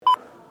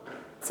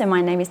So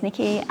my name is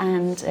Nikki,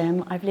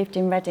 and I've lived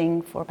in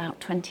Reading for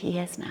about 20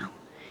 years now.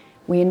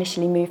 We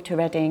initially moved to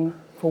Reading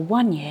for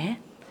 1 year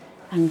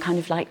and kind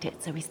of liked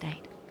it, so we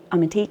stayed.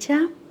 I'm a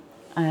teacher.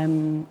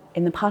 In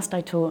the past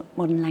I taught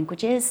modern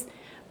languages,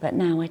 but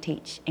now I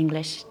teach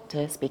English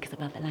to speakers of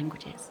other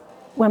languages.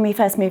 When we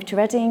first moved to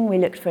Reading, we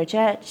looked for a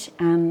church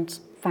and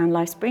found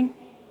Lifespring,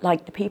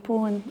 liked the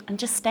people and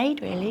just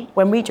stayed really.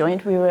 When we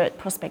joined, we were at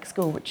Prospect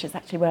School, which is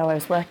actually where I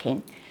was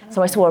working.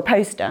 So I saw a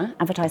poster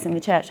advertising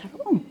the church. I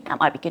thought, that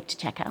might be good to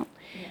check out.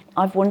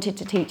 I've wanted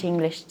to teach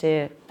English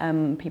to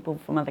people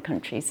from other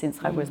countries since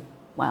I was,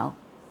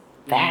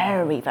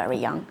 very, very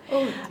young.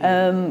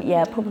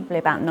 Probably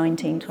about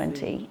 19,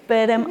 20.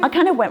 But I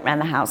kind of went around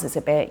the houses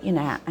a bit,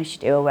 as you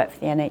do. I worked for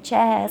the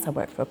NHS, I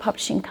worked for a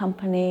publishing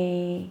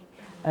company,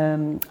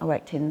 I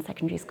worked in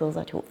secondary schools,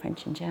 I taught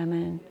French and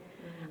German.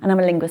 And I'm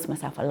a linguist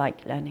myself, I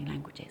like learning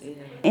languages.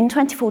 In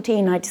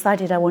 2014, I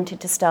decided I wanted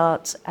to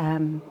start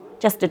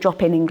just a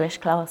drop-in English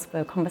class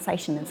for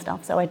conversation and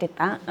stuff. So I did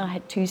that. I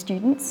had 2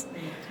 students.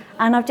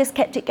 And I've just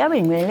kept it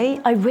going, really.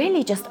 I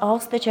really just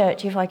asked the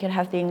church if I could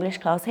have the English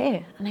class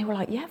here. And they were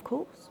like, yeah, of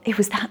course. It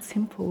was that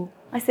simple.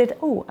 I said,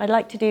 I'd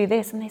like to do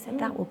this. And they said,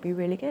 that would be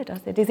really good. I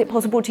said, is it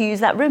possible to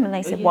use that room? And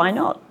they said, why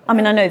not? I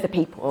mean, I know the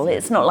people.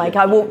 It's not like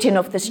I walked in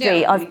off the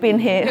street. I've been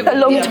here a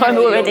long time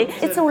already.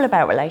 It's all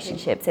about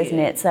relationships, isn't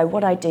it? So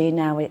what I do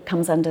now, it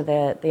comes under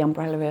the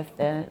umbrella of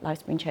the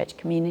Lifespring Church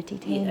community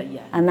team.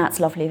 And that's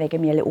lovely. They give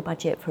me a little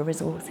budget for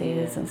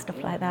resources and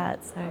stuff like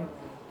that. So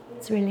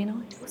it's really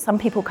nice. Some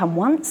people come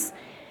once,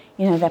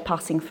 they're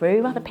passing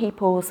through.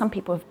 Some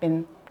people have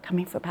been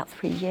coming for about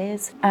 3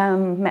 years.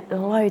 Met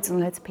loads and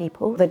loads of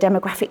people. The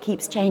demographic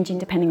keeps changing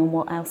depending on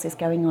what else is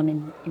going on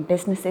in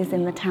businesses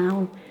in the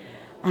town.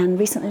 And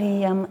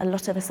recently a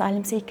lot of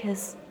asylum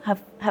seekers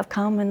have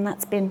come, and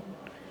that's been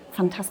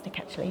fantastic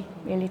actually,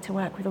 really, to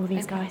work with all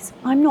these guys.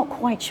 I'm not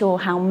quite sure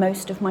how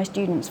most of my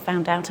students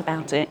found out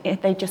about it,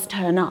 if they just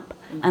turn up,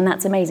 and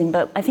that's amazing.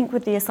 But I think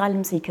with the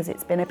asylum seekers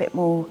it's been a bit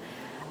more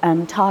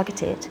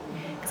targeted,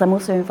 because I'm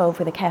also involved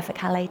with the Care for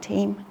Calais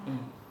team,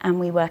 and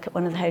we work at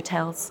one of the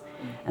hotels.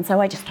 And so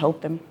I just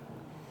told them.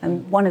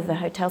 And one of the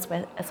hotels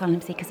where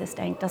asylum seekers are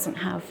staying doesn't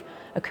have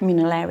a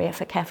communal area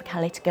for Care for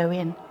Calais to go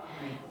in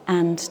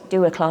and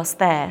do a class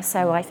there.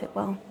 So I said,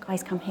 well,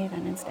 guys, come here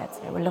then instead.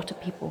 So a lot of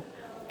people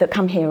that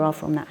come here are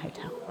from that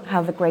hotel.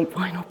 How the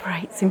grapevine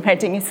operates in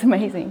Reading is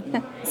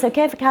amazing. So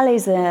Care for Calais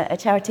is a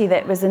charity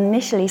that was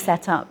initially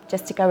set up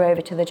just to go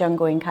over to the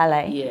jungle in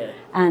Calais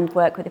and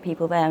work with the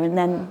people there. And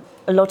then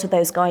a lot of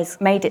those guys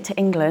made it to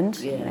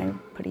England,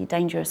 pretty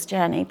dangerous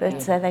journey, but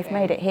they've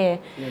made it here.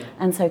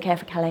 And so Care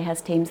for Calais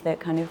has teams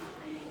that kind of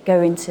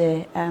go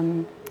into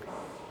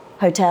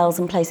hotels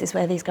and places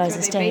where these guys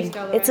are staying.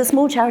 It's a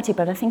small charity,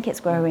 but I think it's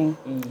growing.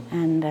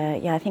 And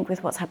I think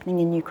with what's happening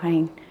in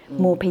Ukraine,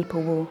 more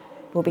people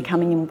will be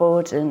coming on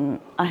board, and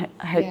I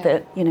hope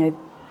that,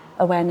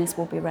 awareness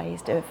will be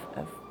raised of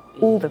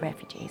all the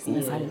refugees and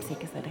asylum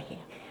seekers that are here.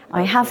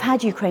 I have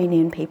had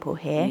Ukrainian people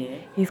here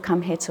who've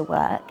come here to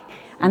work,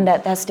 and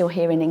that they're still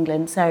here in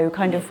England, so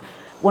kind of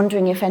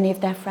wondering if any of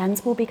their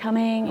friends will be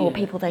coming or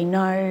people they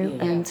know,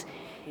 and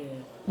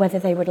whether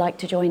they would like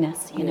to join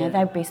us.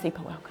 They'd be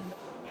super welcome.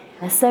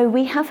 So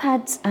we have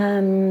had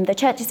the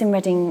churches in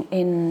Reading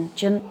in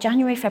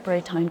January,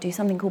 February time do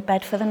something called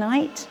Bed for the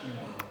Night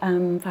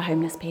for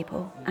homeless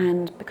people.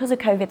 And because of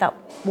COVID, that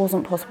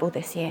wasn't possible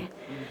this year.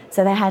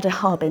 So they had a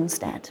hub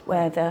instead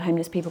where the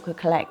homeless people could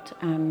collect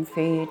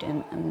food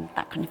and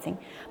that kind of thing.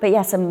 But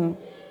yes,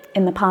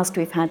 in the past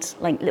we've had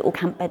like little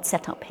camp beds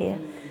set up here,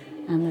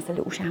 and there's a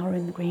little shower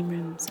in the green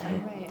room, so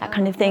that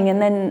kind of thing.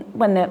 And then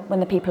when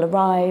the people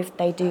arrive,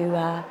 they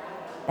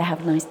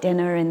have a nice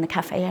dinner in the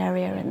cafe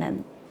area, and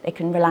then they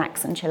can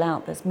relax and chill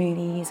out. There's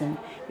movies, and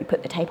we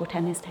put the table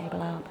tennis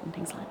table up and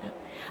things like that.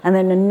 And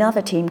then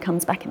another team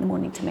comes back in the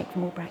morning to make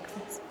them all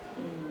breakfast.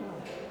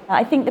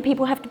 I think the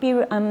people have to be,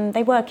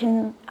 they work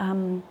in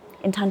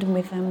tandem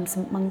with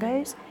St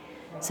Mungo's.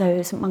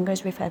 So St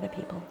Mungo's refer the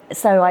people.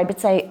 So I would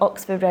say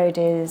Oxford Road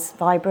is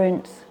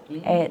vibrant.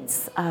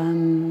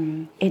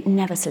 It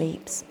never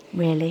sleeps,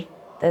 really.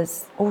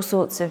 There's all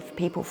sorts of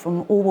people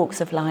from all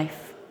walks of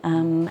life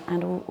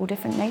and all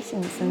different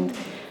nations, and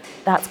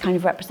that's kind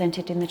of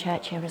represented in the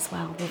church here as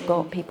well. We've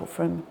got people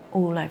from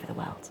all over the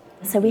world.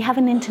 So we have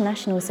an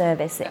international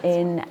service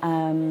in,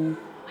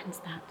 when's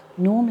that?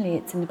 Normally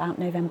it's in about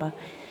November.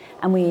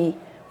 And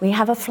we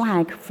have a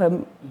flag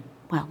from,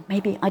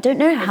 maybe, I don't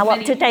know how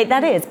up to date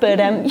that is, but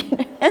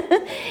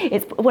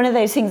it's one of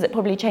those things that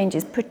probably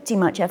changes pretty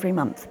much every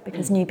month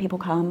because new people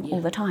come all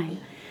the time.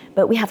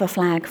 But we have a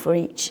flag for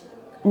each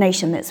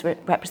nation that's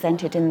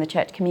represented in the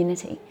church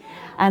community.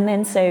 And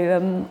then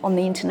so on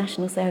the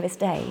International Service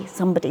Day,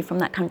 somebody from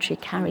that country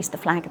carries the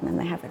flag, and then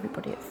they have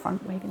everybody at the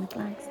front waving the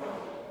flags.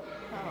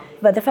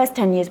 But the first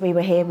 10 years we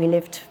were here, we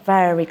lived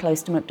very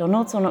close to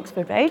McDonald's on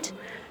Oxford Road,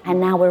 and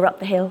now we're up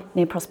the hill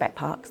near Prospect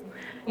Parks.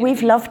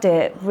 We've loved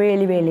it,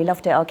 really, really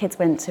loved it. Our kids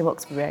went to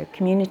Oxford Road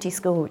Community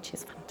School, which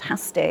is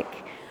fantastic.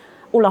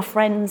 All our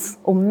friends,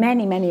 or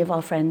many of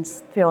our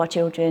friends through our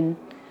children,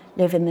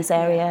 live in this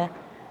area.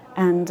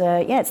 And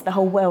it's the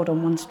whole world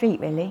on one street,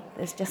 really.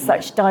 There's just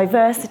such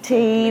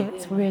diversity.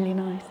 It's really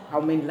nice.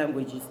 How many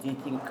languages do you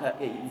think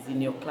is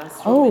in your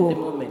classroom at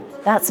the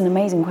moment? That's an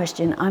amazing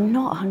question. I'm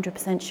not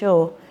 100%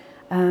 sure.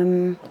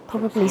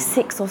 Probably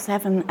 6 or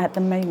 7 at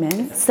the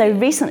moment. So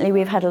recently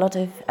we've had a lot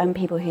of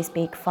people who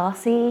speak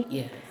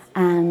Farsi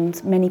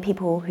and many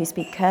people who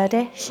speak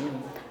Kurdish.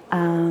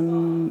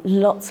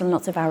 Lots and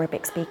lots of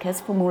Arabic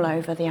speakers from all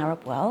over the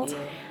Arab world.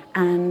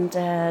 And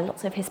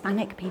lots of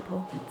Hispanic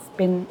people. It's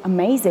been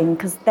amazing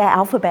because their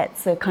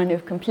alphabets are kind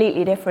of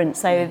completely different.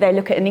 So they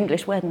look at an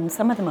English word and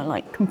some of them are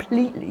like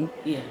completely.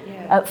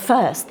 At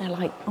first they're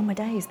like, oh my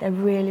days, they're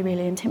really,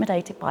 really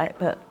intimidated by it.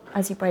 But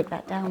as you break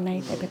that down,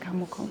 they become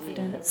more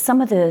confident. Some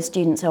of the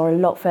students are a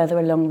lot further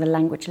along the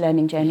language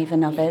learning journey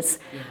than others.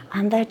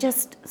 And they're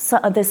just,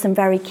 there's some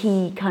very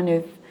key kind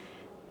of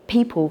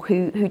people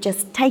who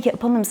just take it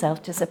upon themselves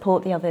to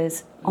support the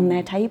others on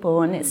their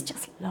table, and it's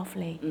just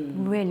lovely,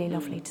 really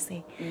lovely to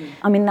see.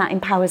 I mean, that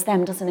empowers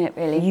them, doesn't it,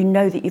 really? You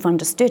know that you've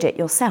understood it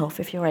yourself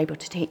if you're able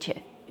to teach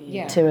it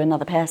to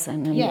another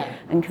person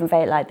and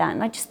convey it like that.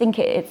 And I just think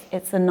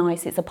it's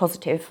a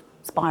positive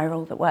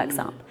spiral that works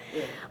up.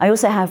 I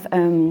also have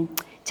 2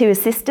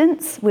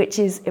 assistants, which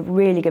is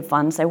really good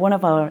fun. So one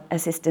of our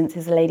assistants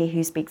is a lady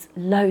who speaks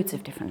loads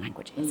of different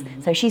languages.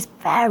 So she's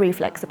very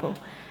flexible.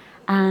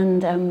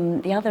 And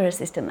the other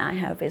assistant that I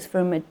have is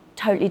from a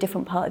totally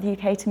different part of the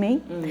UK to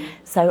me.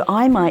 So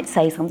I might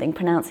say something,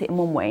 pronounce it in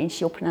one way, and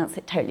she'll pronounce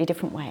it totally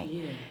different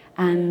way.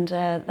 And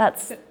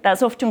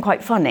that's often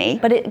quite funny,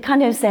 but it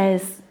kind of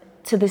says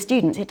to the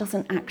students, it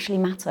doesn't actually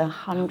matter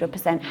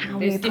 100% how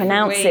you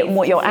pronounce it and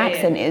what your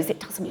accent is. It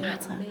doesn't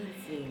matter.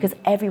 Because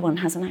everyone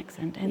has an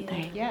accent, don't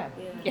they?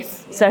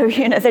 Yes. So,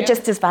 they're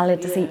just as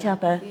valid as each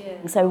other.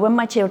 So when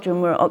my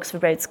children were at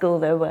Oxford Road School,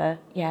 there were,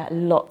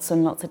 lots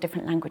and lots of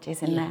different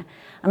languages in there.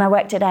 And I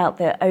worked it out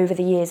that over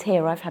the years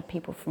here, I've had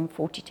people from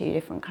 42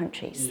 different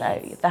countries.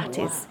 So that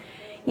is,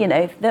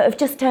 that have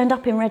just turned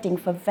up in Reading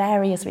for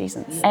various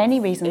reasons. Any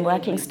reason,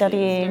 working,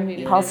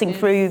 studying, passing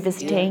through,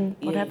 visiting,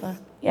 whatever.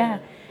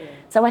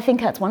 So I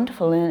think that's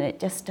wonderful, and it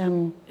just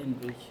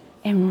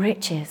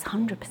enriches,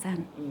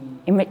 100%.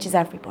 Enriches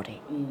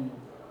everybody.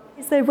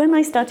 So when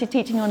I started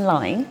teaching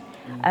online,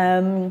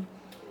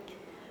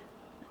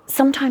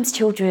 sometimes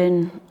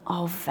children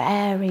are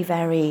very,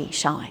 very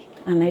shy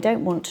and they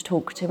don't want to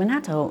talk to an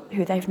adult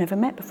who they've never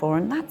met before,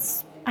 and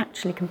that's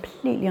actually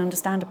completely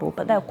understandable,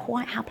 but they'll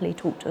quite happily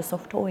talk to a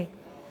soft toy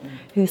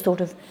who sort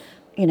of,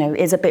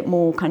 is a bit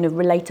more kind of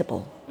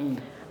relatable.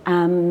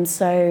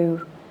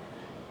 So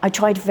I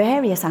tried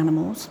various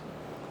animals,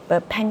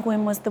 but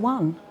penguin was the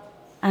one.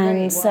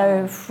 And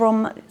so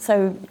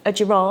a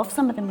giraffe,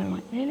 some of them were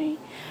like, really?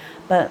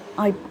 But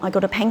I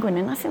got a penguin,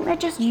 and I think they're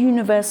just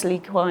universally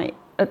quite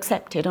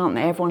accepted, aren't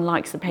they? Everyone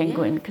likes a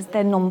penguin because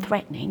they're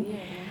non-threatening.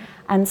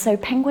 And so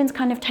penguin's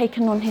kind of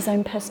taken on his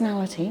own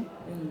personality.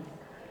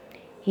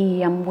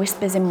 He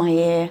whispers in my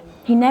ear.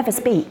 He never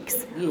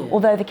speaks.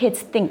 Although the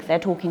kids think they're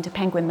talking to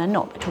penguin, they're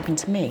not. They're talking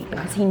to me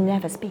because he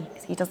never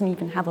speaks. He doesn't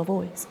even have a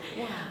voice.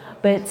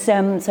 But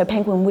so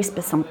penguin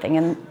whispers something,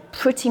 and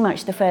pretty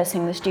much the first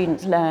thing the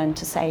students learn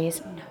to say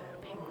is, no,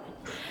 penguin.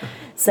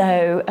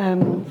 So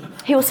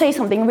he'll say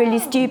something really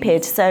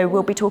stupid. So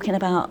we'll be talking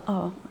about,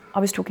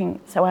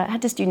 so I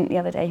had a student the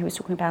other day who was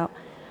talking about,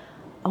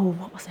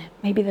 what was it?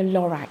 Maybe the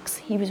Lorax.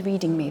 He was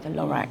reading me the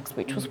Lorax,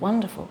 which was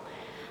wonderful.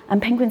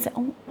 And Penguin said,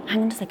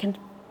 hang on a second.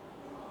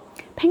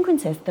 Penguin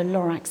says the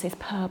Lorax is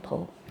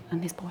purple.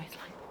 And this boy's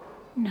like,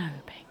 no,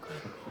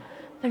 Penguin.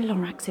 The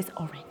Lorax is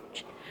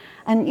orange.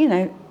 And,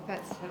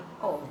 That's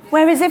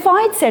whereas if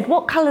I'd said,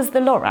 what colour's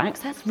the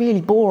Lorax? That's a really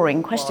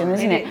boring question,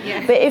 isn't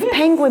it? But if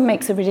Penguin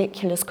makes a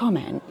ridiculous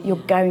comment, you're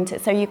going to...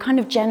 So you kind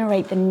of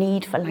generate the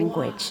need for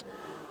language.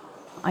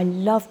 I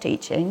love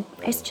teaching.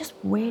 It's just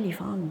really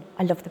fun.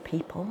 I love the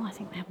people. I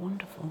think they're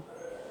wonderful.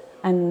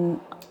 And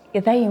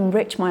they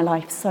enrich my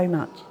life so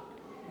much.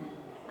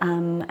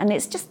 And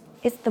it's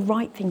the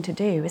right thing to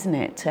do, isn't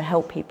it? To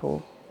help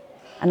people.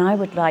 And I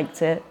would like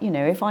to,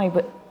 if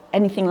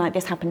anything like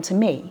this happened to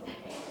me,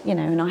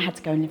 and I had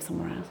to go and live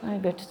somewhere else,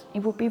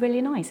 it would be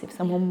really nice if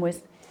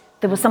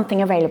there was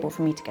something available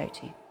for me to go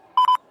to.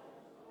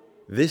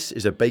 This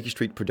is a Baker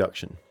Street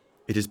production.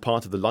 It is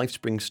part of the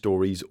LifeSpring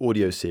Stories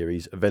audio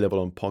series available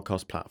on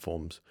podcast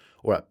platforms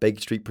or at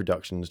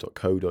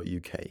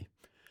bakerstreetproductions.co.uk.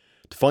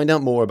 To find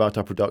out more about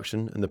our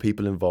production and the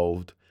people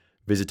involved,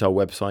 visit our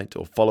website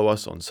or follow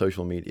us on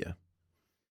social media.